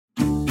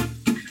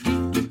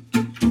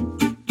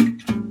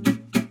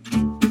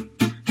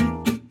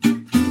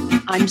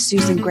I'm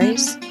Susan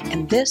Grace,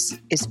 and this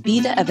is Be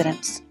the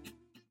Evidence.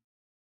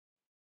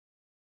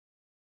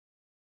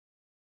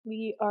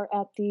 We are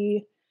at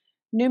the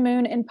new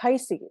moon in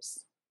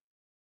Pisces.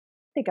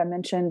 I think I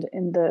mentioned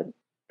in the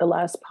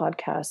last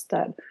podcast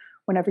that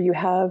whenever you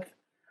have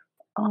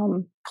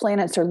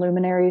planets or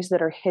luminaries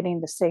that are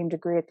hitting the same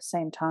degree at the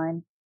same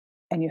time,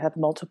 and you have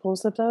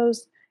multiples of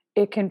those,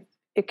 it can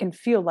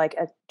feel like,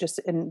 just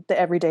in the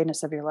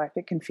everydayness of your life,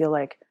 it can feel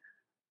like,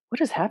 what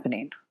is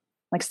happening?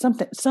 Like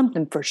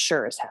something for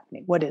sure is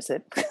happening. What is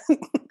it?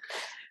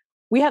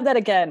 We have that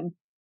again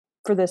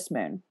for this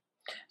moon.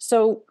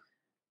 So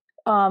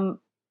the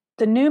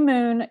new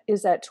moon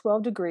is at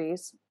 12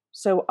 degrees.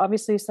 So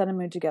obviously sun and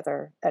moon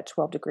together at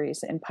 12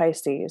 degrees in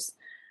Pisces.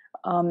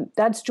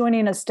 That's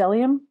joining a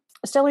stellium.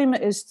 A stellium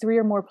is 3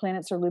 or more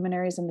planets or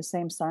luminaries in the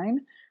same sign,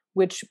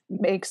 which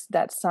makes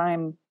that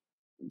sign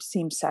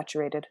seem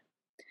saturated.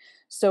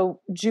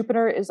 So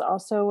Jupiter is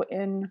also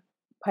in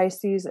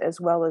Pisces,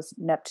 as well as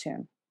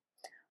Neptune.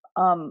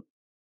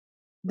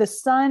 The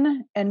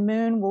sun and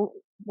moon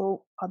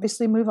will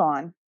obviously move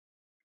on.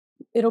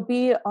 It'll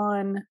be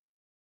on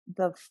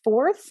the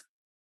 4th,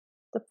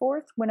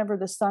 whenever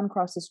the sun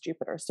crosses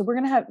Jupiter. So we're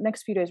going to have,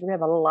 next few days, we're going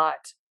to have a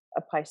lot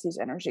of Pisces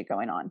energy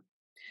going on.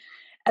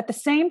 At the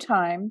same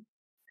time,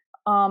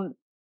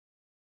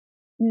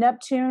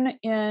 Neptune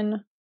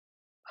in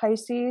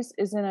Pisces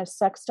is in a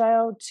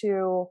sextile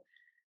to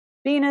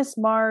Venus,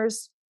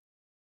 Mars,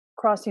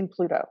 crossing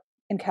Pluto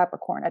in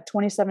Capricorn at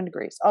 27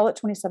 degrees, all at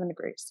 27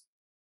 degrees.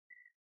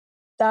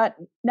 That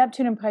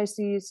Neptune in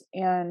Pisces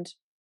and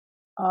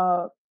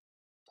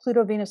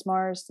Pluto, Venus,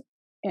 Mars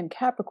in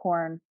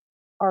Capricorn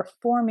are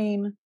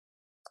forming,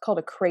 it's called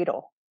a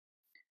cradle,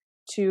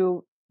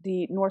 to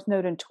the North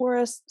Node in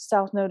Taurus,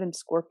 South Node in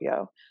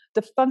Scorpio.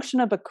 The function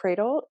of a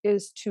cradle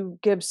is to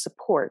give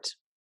support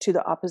to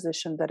the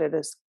opposition that it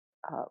is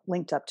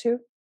linked up to.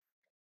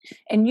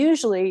 And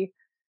usually,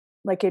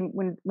 like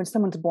when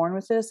someone's born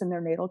with this in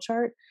their natal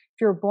chart,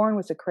 if you're born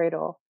with a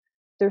cradle,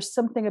 there's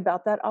something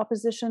about that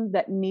opposition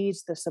that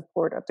needs the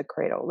support of the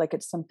cradle. Like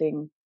it's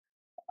something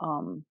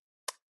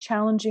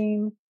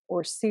challenging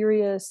or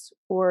serious,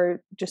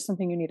 or just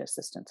something you need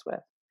assistance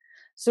with.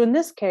 So in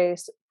this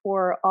case,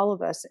 for all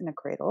of us in a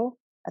cradle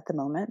at the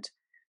moment,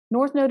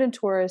 North Node in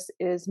Taurus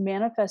is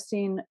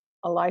manifesting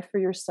a life for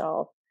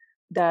yourself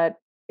that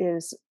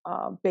is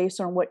based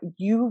on what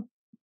you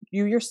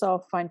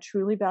yourself find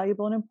truly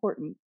valuable and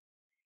important.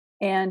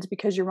 And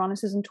because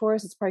Uranus is in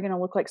Taurus, it's probably going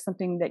to look like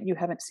something that you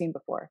haven't seen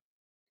before.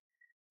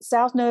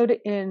 South Node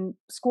in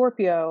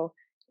Scorpio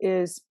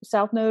is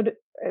South Node.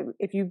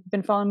 If you've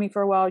been following me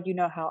for a while, you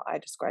know how I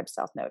describe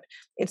South Node.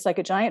 It's like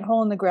a giant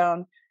hole in the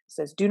ground. It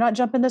says, do not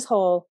jump in this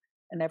hole.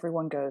 And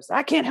everyone goes,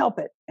 I can't help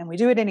it. And we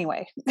do it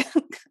anyway.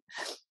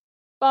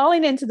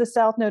 Falling into the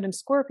South Node in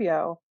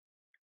Scorpio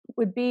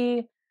would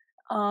be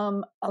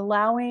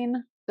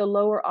allowing the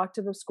lower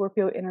octave of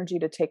Scorpio energy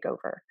to take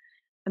over.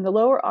 And the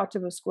lower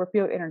octave of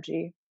Scorpio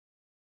energy,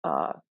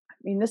 I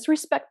mean this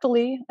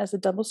respectfully as a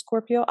double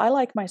Scorpio, I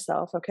like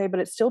myself, okay, but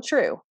it's still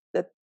true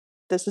that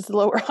this is the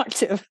lower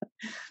octave.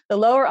 The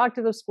lower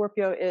octave of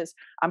Scorpio is,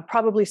 I'm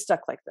probably stuck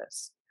like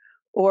this,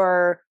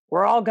 or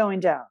we're all going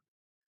down,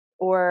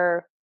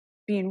 or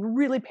being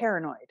really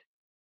paranoid,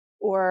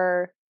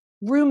 or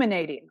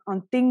ruminating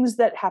on things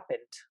that happened.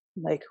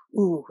 Like,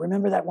 ooh,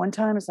 remember that one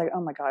time? It's like,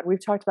 oh my God,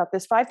 we've talked about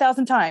this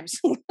 5,000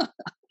 times.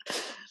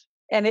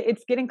 And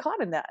it's getting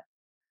caught in that.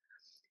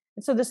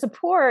 And so the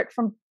support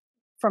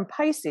from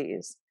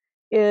Pisces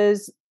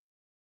is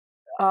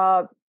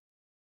to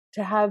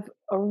have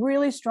a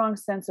really strong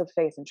sense of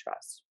faith and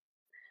trust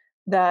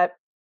that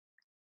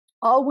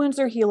all wounds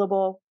are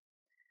healable,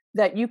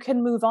 that you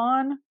can move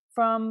on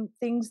from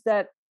things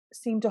that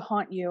seem to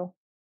haunt you,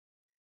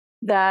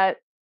 that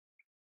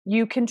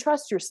you can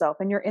trust yourself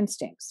and your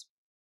instincts.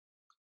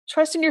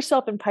 Trusting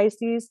yourself in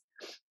Pisces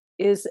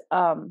is,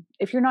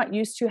 if you're not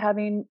used to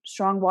having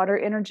strong water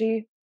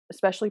energy,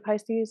 especially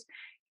Pisces,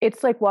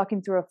 it's like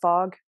walking through a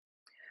fog.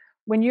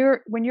 When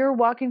you're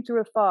walking through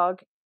a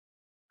fog,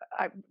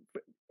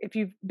 if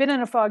you've been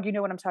in a fog, you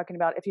know what I'm talking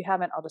about. If you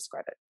haven't, I'll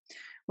describe it.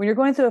 When you're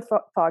going through a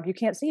fog, you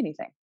can't see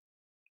anything.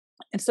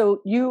 And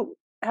so you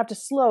have to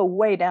slow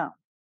way down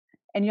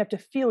and you have to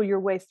feel your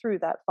way through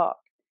that fog.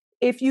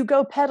 If you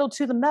go pedal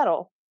to the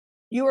metal,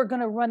 you are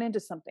going to run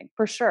into something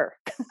for sure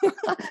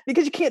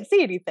because you can't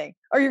see anything,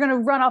 or you're going to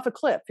run off a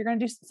cliff. You're going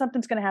to do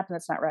something's going to happen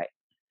that's not right.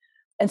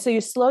 And so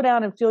you slow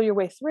down and feel your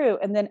way through.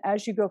 And then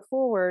as you go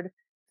forward,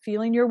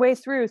 feeling your way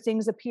through,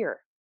 things appear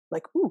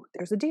like, ooh,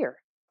 there's a deer,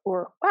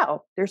 or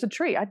wow, there's a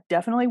tree. I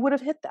definitely would have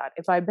hit that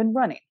if I'd been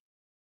running.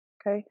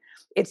 Okay.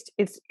 It's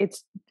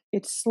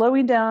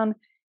slowing down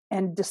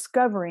and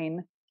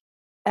discovering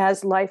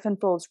as life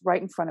unfolds right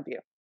in front of you.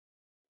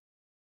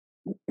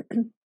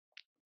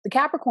 The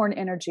Capricorn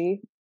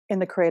energy in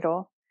the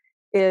cradle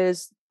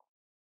is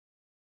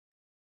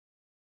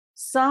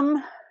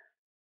some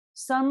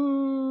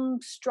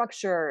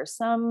structure,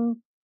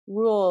 some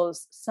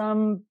rules,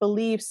 some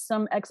beliefs,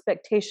 some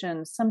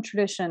expectations, some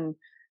tradition,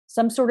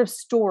 some sort of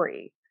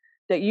story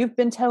that you've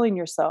been telling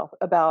yourself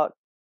about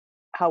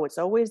how it's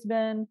always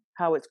been,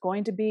 how it's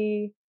going to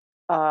be,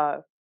 uh,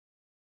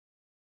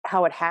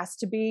 how it has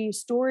to be,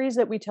 stories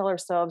that we tell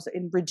ourselves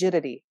in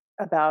rigidity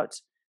about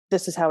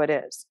this is how it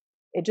is.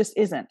 It just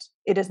isn't.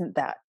 It isn't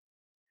that.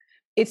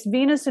 It's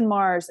Venus and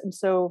Mars. And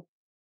so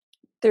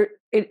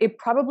it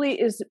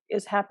probably is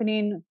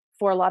happening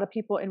for a lot of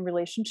people in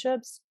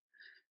relationships.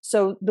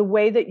 So the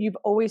way that you've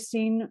always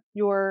seen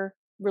your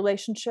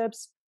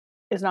relationships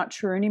is not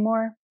true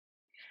anymore.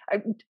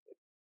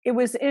 It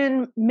was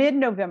in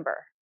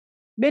mid-November.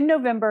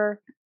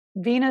 Mid-November,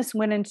 Venus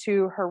went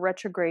into her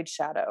retrograde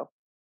shadow.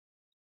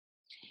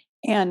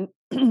 And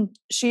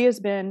she has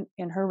been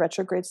in her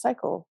retrograde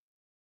cycle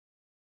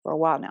for a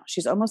while now.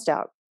 She's almost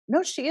out.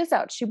 No, she is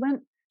out. She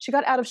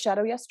got out of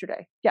shadow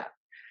yesterday. Yeah.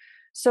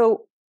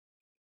 So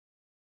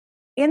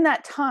in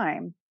that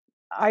time,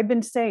 I've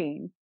been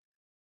saying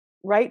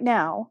right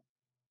now,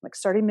 like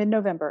starting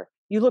mid-November,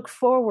 you look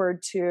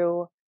forward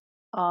to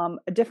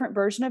a different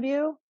version of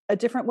you, a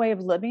different way of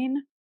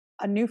living,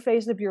 a new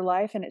phase of your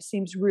life. And it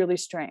seems really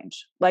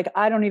strange. Like,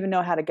 I don't even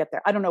know how to get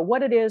there. I don't know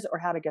what it is or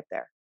how to get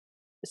there.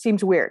 It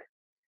seems weird.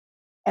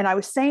 And I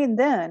was saying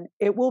then,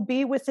 it will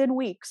be within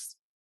weeks,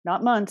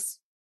 not months,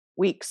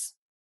 weeks,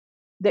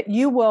 that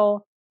you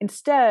will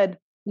instead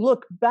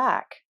look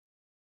back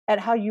at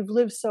how you've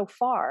lived so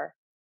far,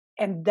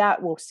 and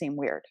that will seem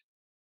weird.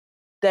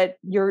 That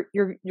you're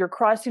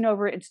crossing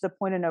over into the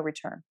point of no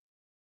return.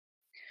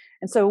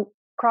 And so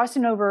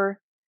crossing over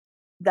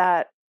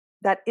that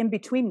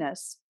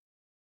in-betweenness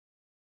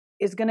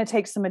is going to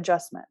take some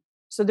adjustment.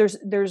 So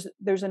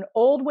there's an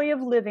old way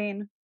of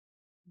living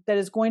that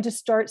is going to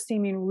start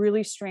seeming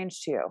really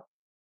strange to you.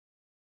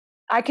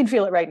 I can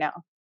feel it right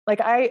now.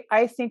 Like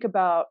I think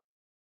about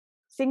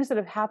things that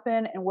have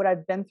happened and what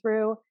I've been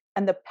through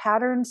and the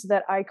patterns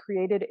that I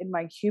created in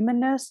my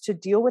humanness to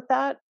deal with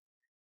that.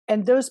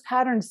 And those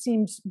patterns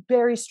seem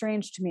very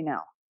strange to me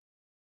now.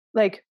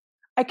 Like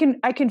I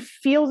can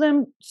feel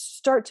them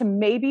start to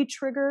maybe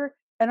trigger,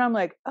 and I'm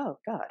like, oh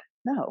God,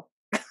 no.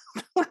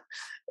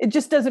 It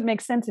just doesn't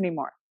make sense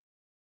anymore.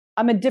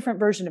 I'm a different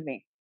version of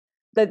me.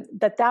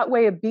 That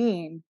way of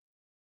being,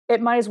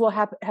 it might as well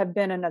have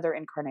been another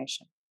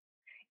incarnation.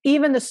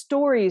 Even the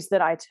stories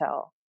that I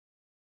tell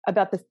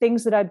about the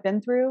things that I've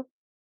been through,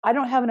 I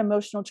don't have an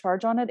emotional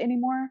charge on it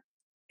anymore.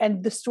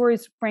 And the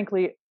stories,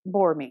 frankly,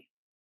 bore me.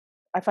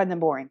 I find them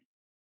boring.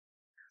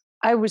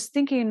 I was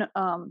thinking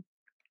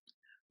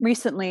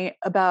recently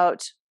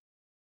about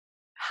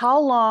how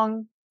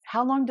long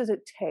does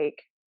it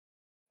take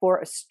for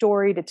a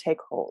story to take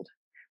hold?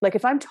 Like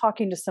if I'm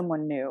talking to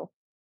someone new,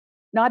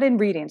 not in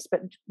readings,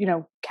 but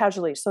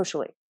casually,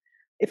 socially.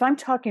 If I'm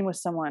talking with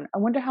someone, I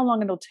wonder how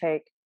long it'll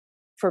take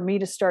for me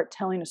to start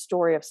telling a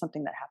story of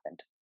something that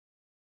happened.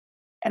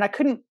 And I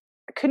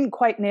couldn't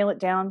quite nail it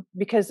down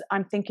because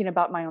I'm thinking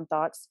about my own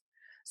thoughts.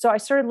 So I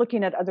started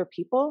looking at other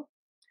people.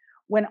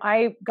 When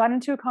I got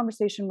into a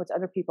conversation with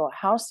other people,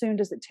 how soon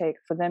does it take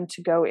for them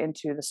to go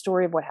into the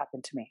story of what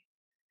happened to me?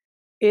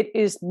 It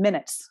is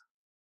minutes.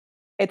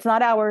 It's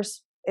not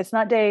hours. It's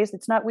not days.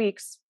 It's not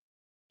weeks.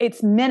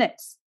 It's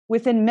minutes.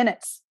 Within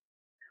minutes.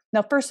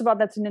 Now, first of all,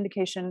 that's an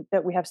indication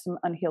that we have some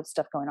unhealed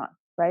stuff going on,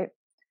 right?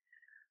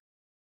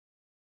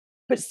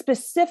 But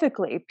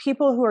specifically,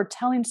 people who are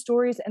telling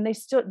stories and they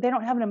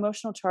don't have an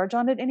emotional charge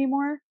on it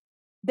anymore.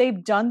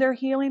 They've done their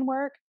healing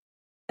work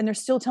and they're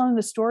still telling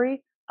the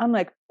story. I'm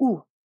like,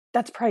 ooh,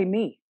 that's probably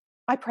me.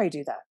 I probably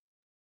do that.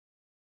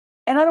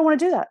 And I don't want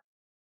to do that.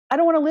 I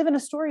don't want to live in a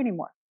story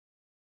anymore.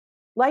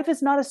 Life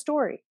is not a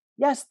story.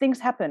 Yes, things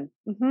happen.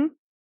 Mm-hmm.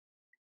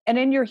 And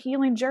in your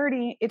healing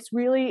journey, it's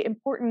really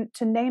important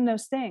to name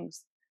those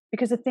things,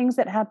 because the things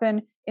that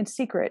happen in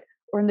secret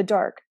or in the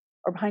dark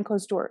or behind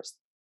closed doors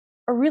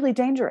are really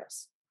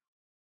dangerous.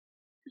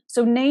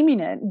 So naming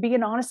it,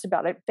 being honest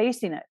about it,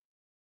 facing it.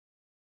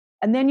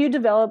 And then you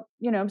develop,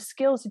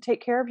 skills to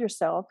take care of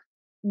yourself,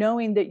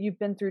 knowing that you've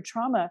been through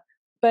trauma.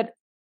 But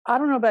I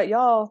don't know about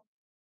y'all,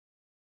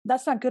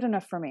 that's not good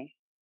enough for me.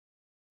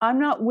 I'm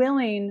not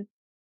willing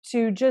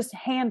to just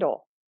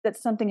handle that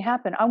something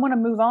happened. I want to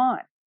move on.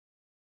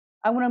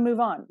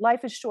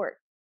 Life is short.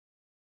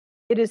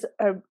 It is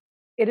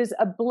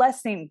a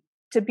blessing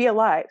to be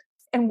alive.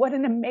 And what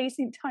an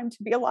amazing time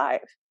to be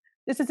alive.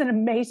 This is an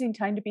amazing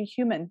time to be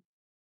human.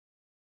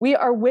 We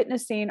are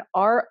witnessing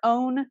our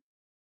own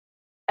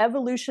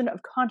evolution of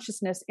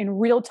consciousness in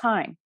real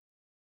time.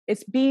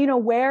 It's being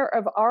aware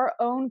of our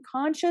own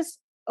conscious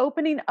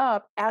opening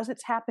up as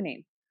it's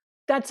happening.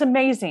 That's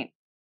amazing.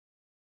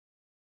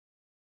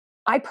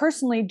 I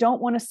personally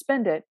don't want to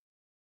spend it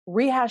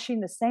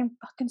rehashing the same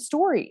fucking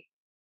story.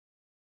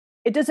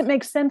 It doesn't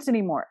make sense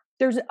anymore.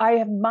 I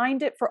have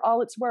mined it for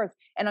all it's worth.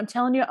 And I'm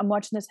telling you, I'm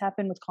watching this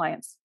happen with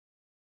clients.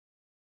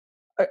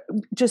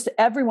 Just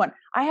everyone.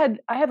 I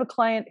have a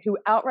client who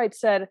outright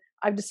said,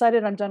 I've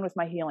decided I'm done with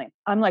my healing.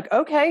 I'm like,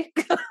 okay.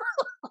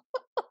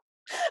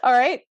 All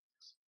right.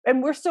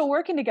 And we're still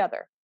working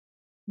together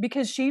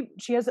because she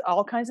has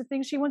all kinds of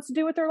things she wants to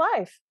do with her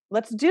life.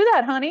 Let's do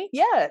that, honey.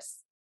 Yes.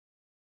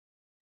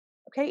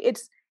 Okay.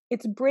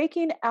 It's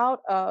breaking out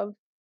of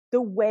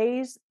the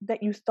ways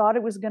that you thought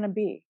it was going to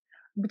be.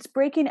 It's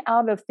breaking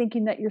out of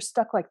thinking that you're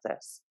stuck like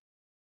this.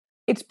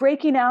 It's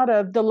breaking out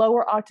of the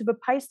lower octave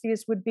of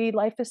Pisces would be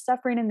life is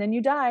suffering and then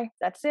you die.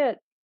 That's it.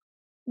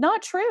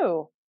 Not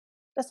true.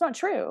 That's not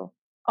true.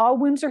 All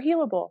wounds are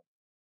healable.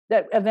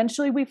 That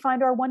eventually we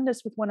find our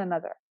oneness with one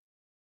another.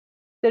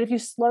 That if you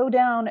slow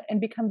down and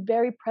become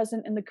very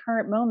present in the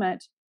current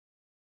moment,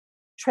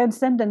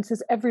 transcendence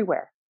is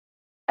everywhere.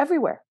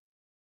 Everywhere.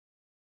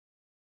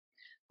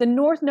 The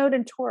North Node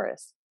in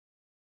Taurus,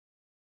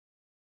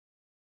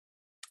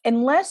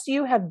 unless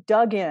you have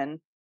dug in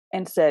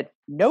and said,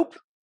 nope,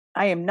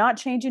 I am not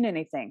changing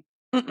anything,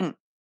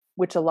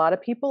 which a lot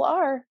of people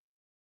are.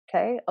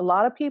 Okay. A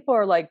lot of people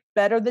are like,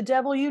 better the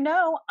devil you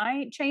know, I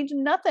ain't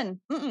changing nothing.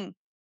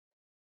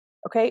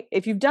 Okay.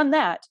 If you've done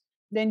that,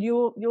 then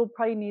you'll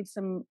probably need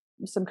some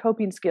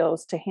coping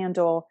skills to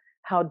handle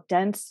how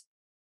dense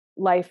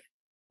life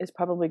is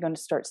probably going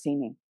to start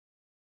seeming.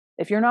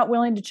 If you're not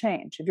willing to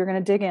change, if you're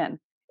going to dig in,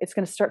 it's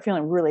going to start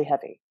feeling really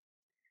heavy.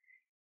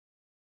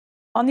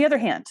 On the other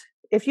hand,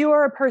 if you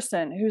are a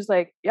person who's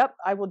like, yep,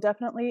 I will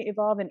definitely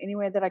evolve in any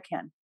way that I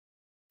can,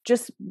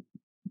 just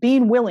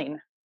being willing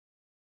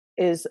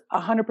is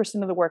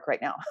 100% of the work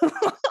right now.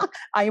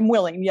 I am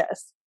willing,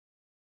 yes.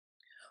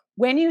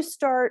 When you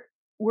start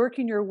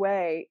working your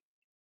way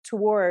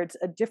towards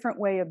a different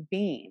way of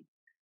being,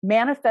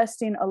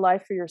 manifesting a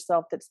life for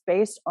yourself that's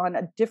based on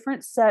a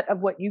different set of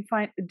what you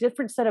find, a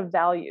different set of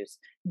values,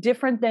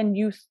 different than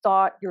you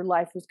thought your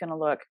life was going to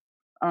look,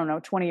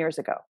 20 years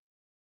ago.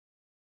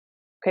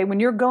 Okay, when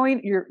you're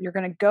going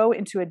to go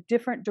into a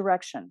different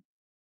direction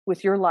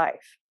with your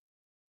life,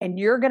 and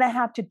you're going to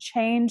have to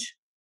change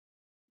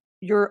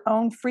your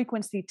own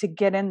frequency to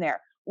get in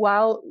there.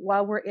 While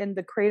we're in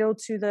the cradle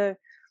to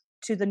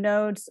the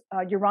nodes,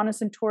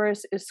 Uranus and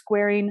Taurus is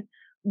squaring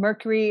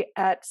Mercury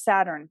at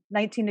Saturn,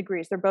 19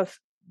 degrees.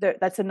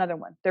 That's another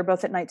one. They're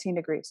both at 19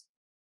 degrees.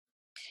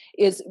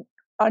 Is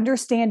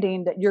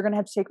understanding that you're going to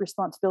have to take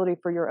responsibility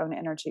for your own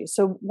energy.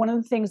 So one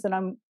of the things that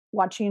I'm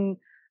watching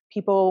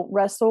people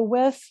wrestle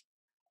with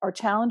or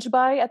challenged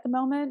by at the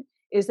moment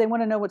is they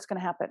want to know what's going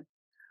to happen.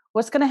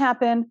 What's going to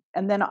happen,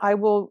 and then I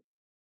will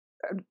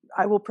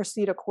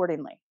proceed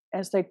accordingly. And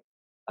it's like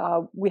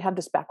we have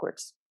this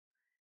backwards.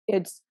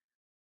 It's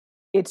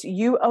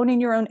you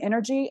owning your own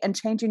energy and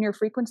changing your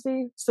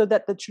frequency so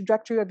that the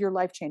trajectory of your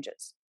life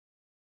changes.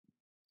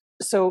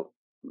 So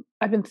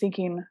I've been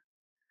thinking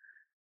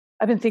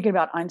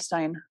about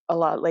Einstein a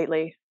lot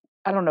lately.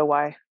 I don't know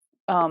why.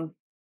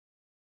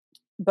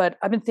 But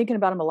I've been thinking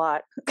about him a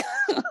lot.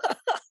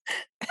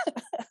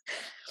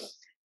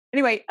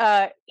 Anyway,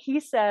 he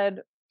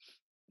said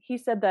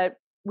that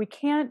we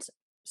can't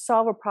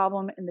solve a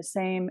problem in the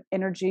same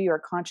energy or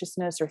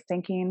consciousness or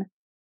thinking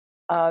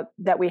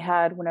that we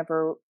had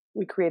whenever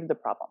we created the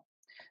problem.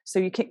 So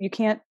you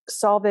can't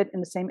solve it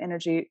in the same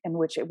energy in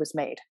which it was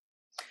made.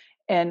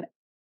 And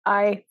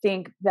I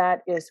think that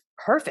is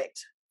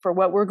perfect for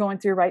what we're going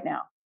through right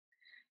now.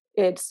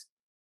 It's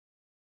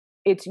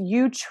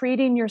you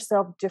treating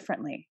yourself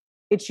differently.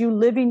 It's you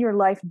living your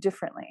life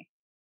differently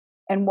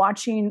and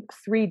watching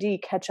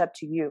 3D catch up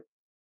to you.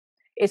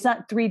 It's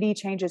not 3D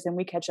changes and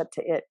we catch up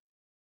to it.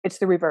 It's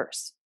the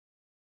reverse.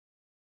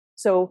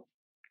 So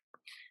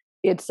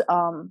it's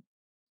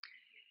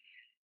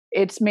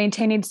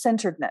maintaining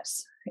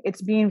centeredness.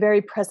 It's being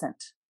very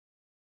present.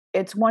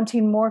 It's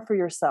wanting more for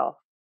yourself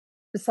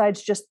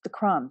besides just the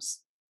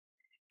crumbs.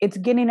 It's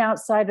getting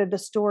outside of the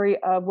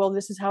story of, well,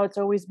 this is how it's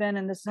always been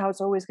and this is how it's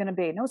always going to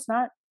be. No, it's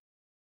not.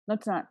 No,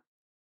 it's not.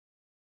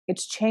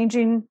 It's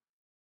changing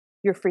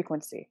your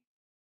frequency.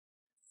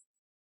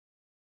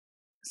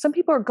 Some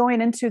people are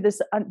going into this,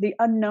 the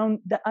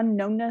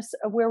unknownness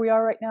of where we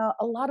are right now.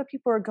 A lot of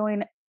people are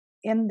going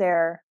in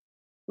there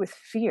with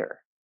fear,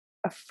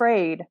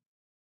 afraid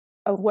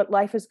of what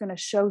life is going to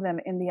show them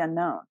in the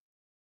unknown.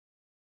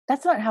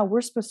 That's not how we're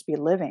supposed to be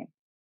living.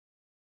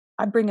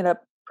 I bring it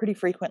up pretty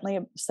frequently.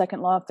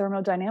 Second law of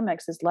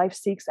thermodynamics is life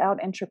seeks out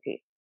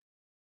entropy.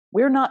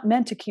 We're not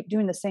meant to keep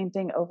doing the same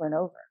thing over and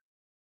over.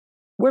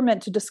 We're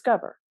meant to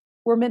discover.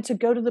 We're meant to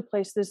go to the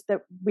places that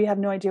we have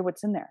no idea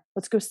what's in there.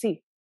 Let's go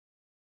see.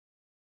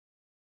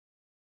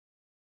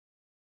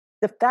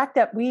 The fact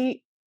that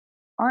we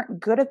aren't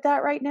good at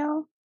that right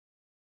now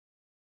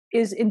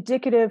is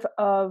indicative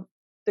of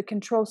the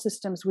control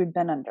systems we've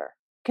been under.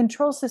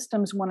 Control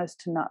systems want us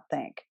to not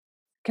think.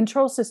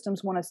 Control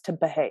systems want us to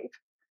behave.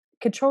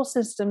 Control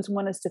systems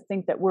want us to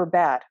think that we're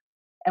bad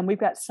and we've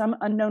got some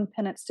unknown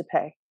penance to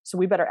pay, so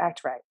we better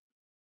act right.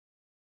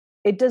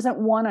 It doesn't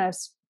want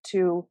us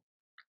to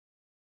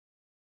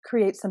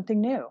create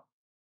something new.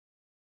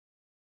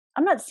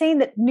 I'm not saying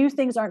that new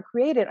things aren't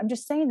created. I'm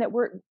just saying that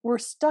we're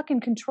stuck in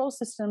control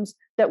systems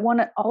that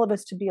want all of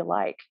us to be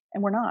alike,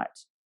 and we're not.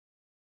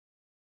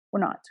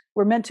 We're not.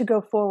 We're meant to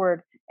go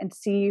forward and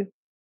see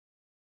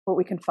what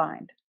we can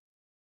find.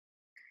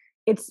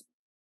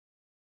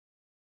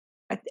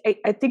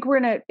 I think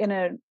we're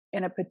in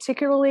a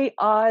particularly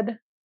odd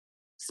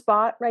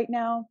spot right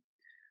now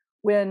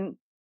when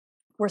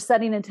We're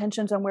setting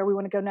intentions on where we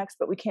want to go next,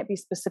 but we can't be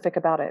specific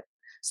about it.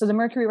 So the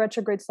Mercury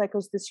retrograde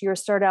cycles this year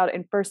start out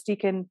in first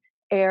decan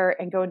air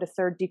and go into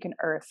third decan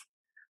earth.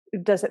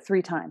 It does it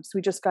 3 times.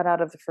 We just got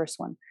out of the first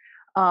one.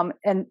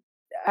 And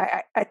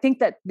I think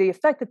that the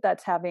effect that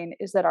that's having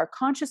is that our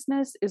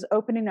consciousness is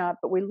opening up,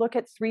 but we look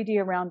at 3D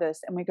around us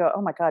and we go,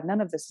 oh my God,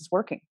 none of this is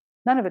working.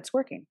 None of it's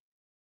working.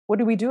 What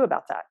do we do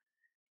about that?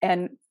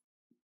 And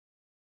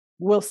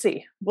we'll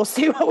see. We'll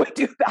see what we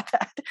do about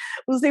that.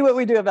 We'll see what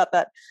we do about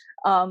that.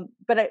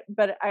 But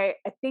I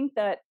think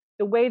that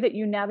the way that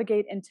you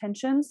navigate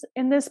intentions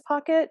in this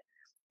pocket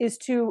is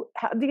to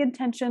have the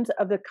intentions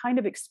of the kind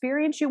of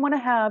experience you want to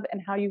have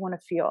and how you want to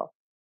feel.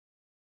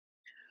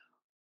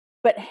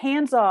 But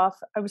hands off,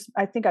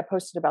 I think I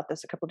posted about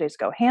this a couple of days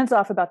ago, hands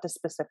off about the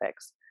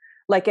specifics.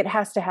 Like it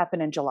has to happen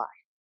in July.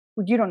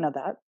 Well, you don't know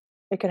that.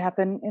 It could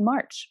happen in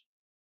March.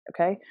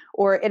 Okay.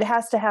 Or it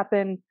has to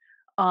happen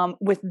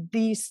with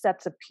these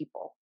sets of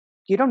people.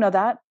 You don't know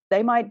that.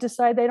 They might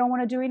decide they don't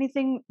want to do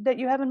anything that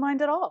you have in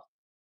mind at all.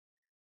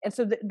 And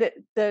so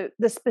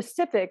the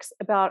specifics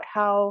about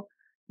how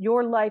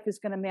your life is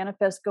going to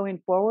manifest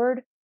going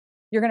forward,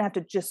 you're going to have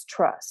to just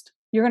trust.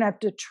 You're going to have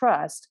to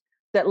trust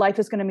that life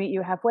is going to meet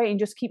you halfway and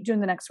just keep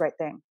doing the next right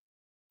thing.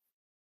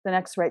 The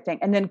next right thing.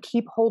 And then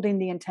keep holding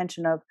the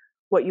intention of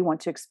what you want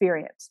to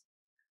experience.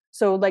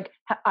 So like,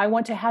 I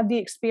want to have the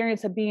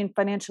experience of being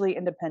financially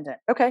independent.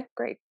 Okay,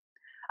 great.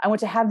 I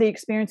want to have the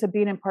experience of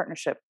being in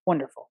partnership.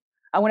 Wonderful.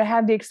 I want to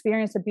have the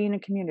experience of being in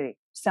community.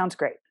 Sounds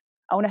great.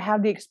 I want to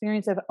have the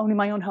experience of owning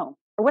my own home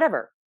or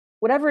whatever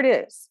it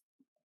is.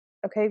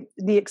 Okay.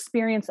 The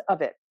experience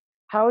of it.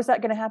 How is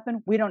that going to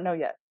happen? We don't know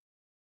yet.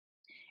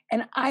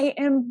 And I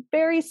am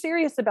very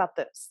serious about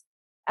this.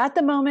 At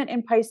the moment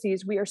in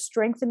Pisces, we are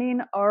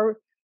strengthening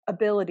our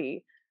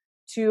ability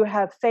to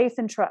have faith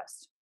and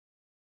trust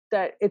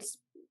that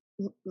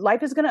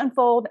life is going to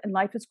unfold and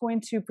life is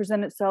going to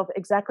present itself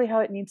exactly how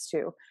it needs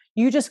to.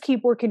 You just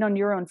keep working on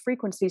your own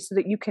frequency so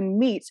that you can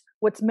meet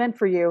what's meant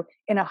for you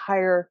in a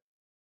higher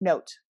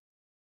note.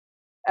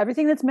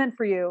 Everything that's meant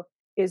for you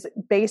is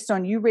based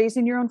on you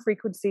raising your own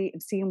frequency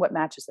and seeing what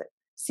matches it,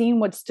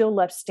 seeing what's still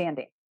left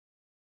standing.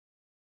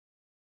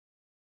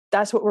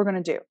 That's what we're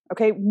going to do.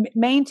 Okay.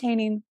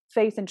 Maintaining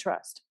faith and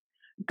trust.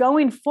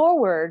 Going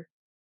forward,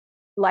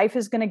 life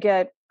is going to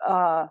get,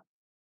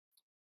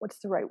 what's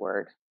the right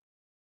word?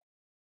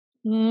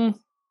 I'm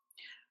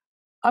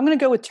going to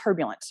go with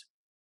turbulent.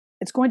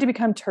 It's going to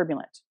become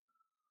turbulent.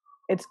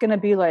 It's going to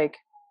be like,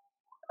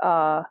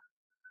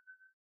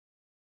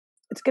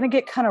 it's going to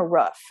get kind of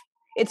rough.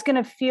 It's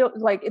going to feel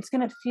like, it's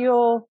going to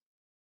feel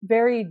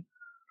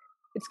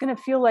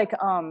like,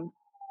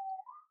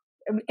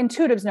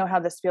 intuitives know how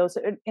this feels.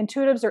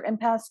 Intuitives or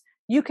empaths,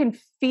 you can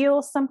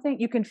feel something.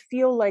 You can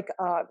feel like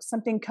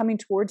something coming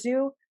towards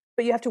you,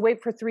 but you have to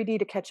wait for 3D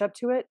to catch up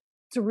to it.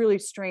 It's a really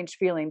strange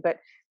feeling, but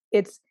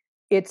it's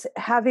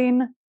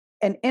having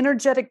an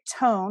energetic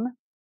tone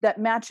that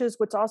matches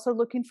what's also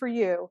looking for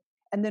you,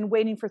 and then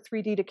waiting for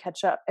 3D to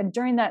catch up. And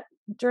during that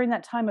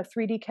time of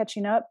 3D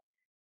catching up,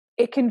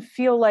 it can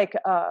feel like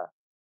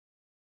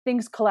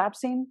things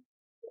collapsing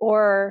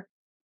or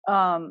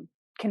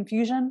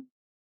confusion.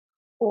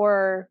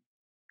 Or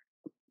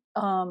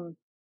you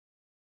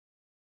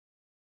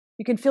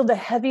can feel the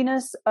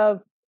heaviness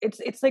of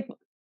it's like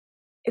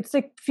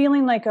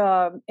feeling like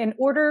in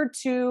order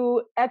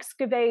to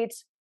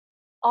excavate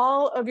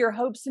all of your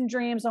hopes and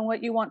dreams on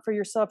what you want for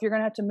yourself, you're going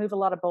to have to move a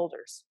lot of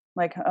boulders.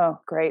 Like, oh,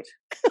 great.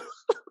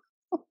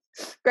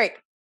 Great.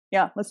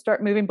 Yeah, let's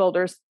start moving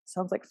boulders.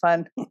 Sounds like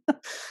fun.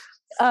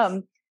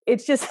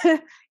 It's just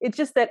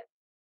that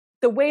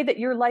the way that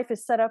your life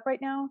is set up right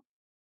now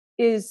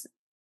is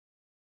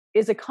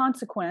a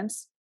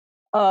consequence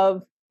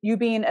of you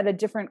being at a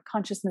different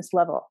consciousness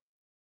level.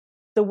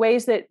 The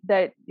ways that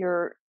the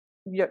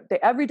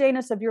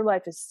everydayness of your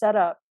life is set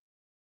up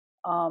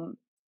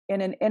in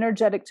an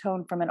energetic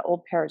tone from an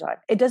old paradigm.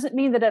 It doesn't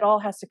mean that it all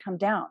has to come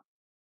down.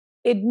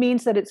 It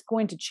means that it's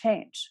going to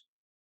change.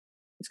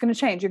 It's going to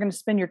change. You're going to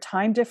spend your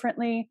time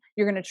differently.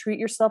 You're going to treat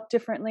yourself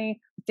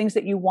differently. Things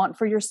that you want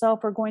for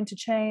yourself are going to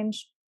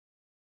change.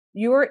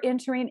 You're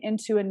entering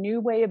into a new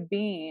way of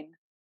being.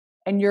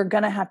 And you're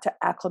going to have to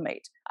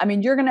acclimate. I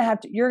mean,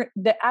 acclimating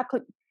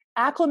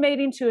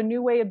to a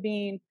new way of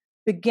being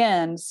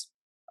begins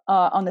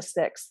on the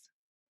 6th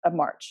of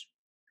March.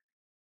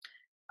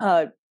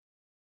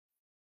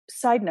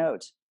 Side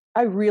note,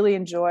 I really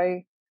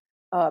enjoy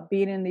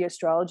being in the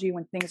astrology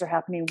when things are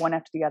happening one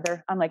after the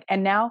other. I'm like,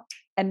 and now.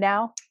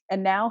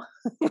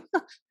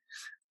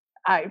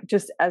 I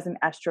just, as an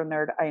astro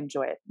nerd, I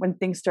enjoy it when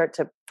things start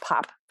to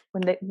pop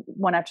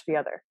one after the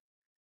other.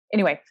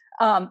 Anyway,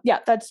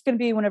 that's going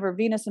to be whenever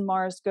Venus and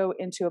Mars go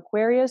into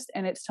Aquarius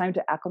and it's time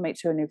to acclimate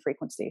to a new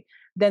frequency.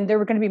 Then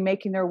they're going to be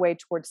making their way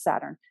towards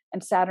Saturn,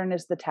 and Saturn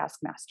is the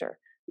taskmaster.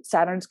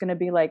 Saturn's going to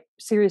be like,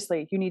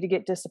 seriously, you need to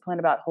get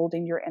disciplined about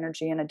holding your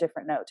energy in a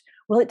different note.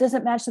 Well, it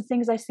doesn't match the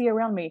things I see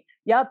around me.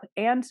 Yep.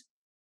 And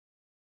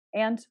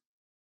I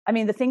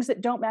mean, the things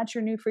that don't match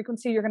your new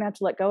frequency, you're going to have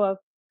to let go of,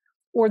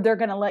 or they're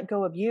going to let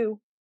go of you.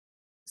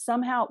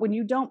 somehow when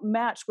you don't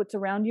match what's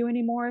around you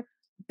anymore,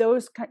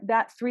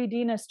 that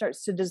 3D-ness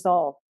starts to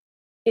dissolve.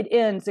 It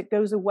ends, it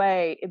goes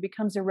away, it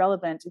becomes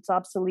irrelevant, it's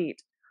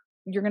obsolete.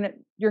 You're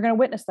gonna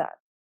witness that.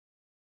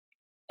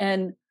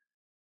 And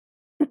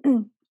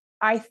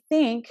I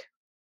think,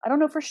 I don't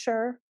know for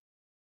sure,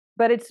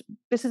 but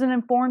this is an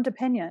informed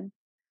opinion.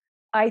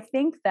 I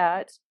think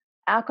that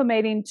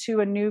acclimating to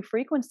a new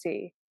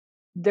frequency,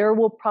 there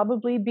will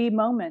probably be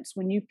moments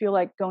when you feel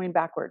like going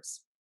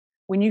backwards,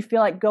 when you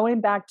feel like going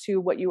back to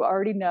what you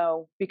already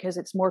know, because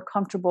it's more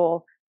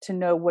comfortable to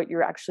know what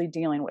you're actually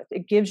dealing with.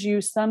 It gives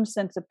you some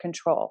sense of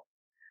control.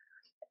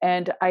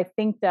 And I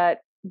think that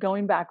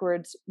going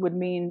backwards would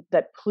mean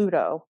that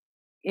Pluto,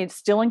 it's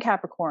still in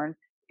Capricorn,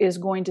 is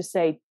going to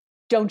say,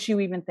 don't you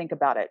even think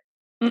about it.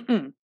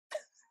 And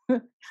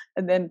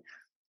then,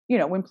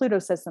 when Pluto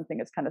says something,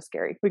 it's kind of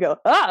scary. We go,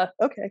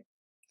 okay.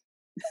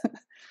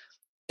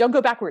 Don't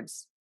go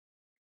backwards.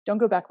 Don't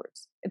go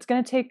backwards. It's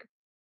going to take,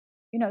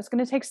 it's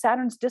going to take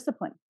Saturn's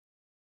discipline.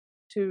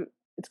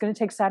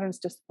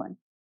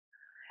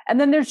 And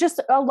then there's just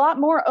a lot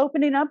more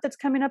opening up that's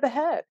coming up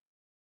ahead.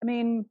 I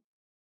mean,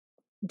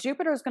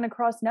 Jupiter is going to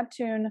cross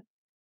Neptune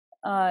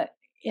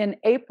in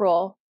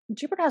April.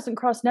 Jupiter hasn't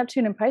crossed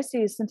Neptune in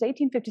Pisces since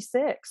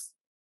 1856.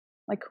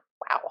 Like,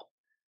 wow.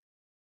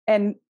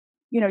 And,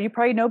 you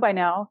probably know by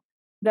now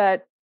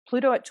that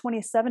Pluto at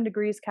 27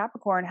 degrees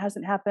Capricorn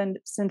hasn't happened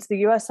since the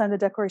U.S. signed the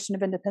Declaration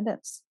of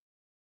Independence.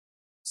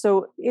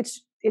 So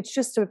it's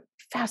just a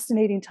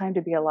fascinating time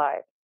to be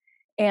alive.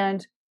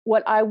 And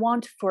what I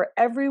want for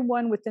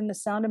everyone within the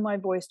sound of my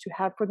voice to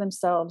have for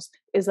themselves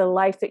is a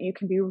life that you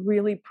can be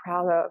really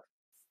proud of,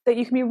 that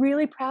you can be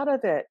really proud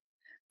of it,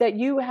 that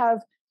you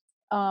have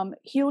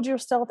healed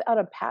yourself out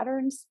of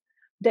patterns,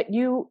 that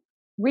you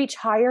reach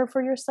higher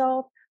for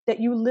yourself, that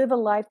you live a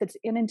life that's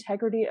in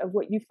integrity of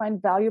what you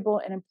find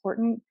valuable and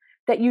important,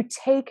 that you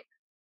take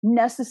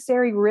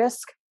necessary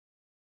risk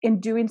in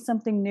doing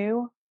something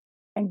new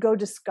and go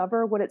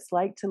discover what it's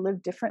like to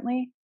live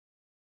differently.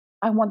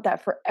 I want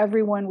that for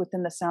everyone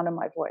within the sound of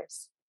my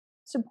voice.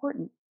 It's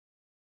important.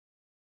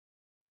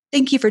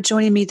 Thank you for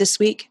joining me this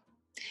week.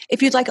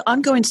 If you'd like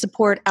ongoing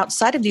support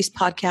outside of these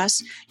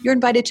podcasts, you're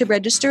invited to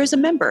register as a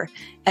member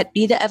at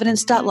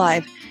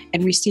betheevidence.live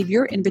and receive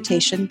your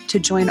invitation to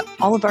join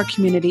all of our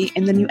community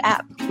in the new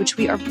app, which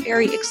we are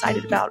very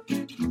excited about.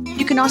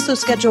 You can also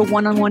schedule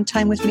one-on-one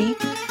time with me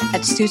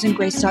at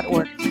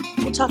susangrace.org.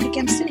 We'll talk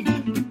again soon.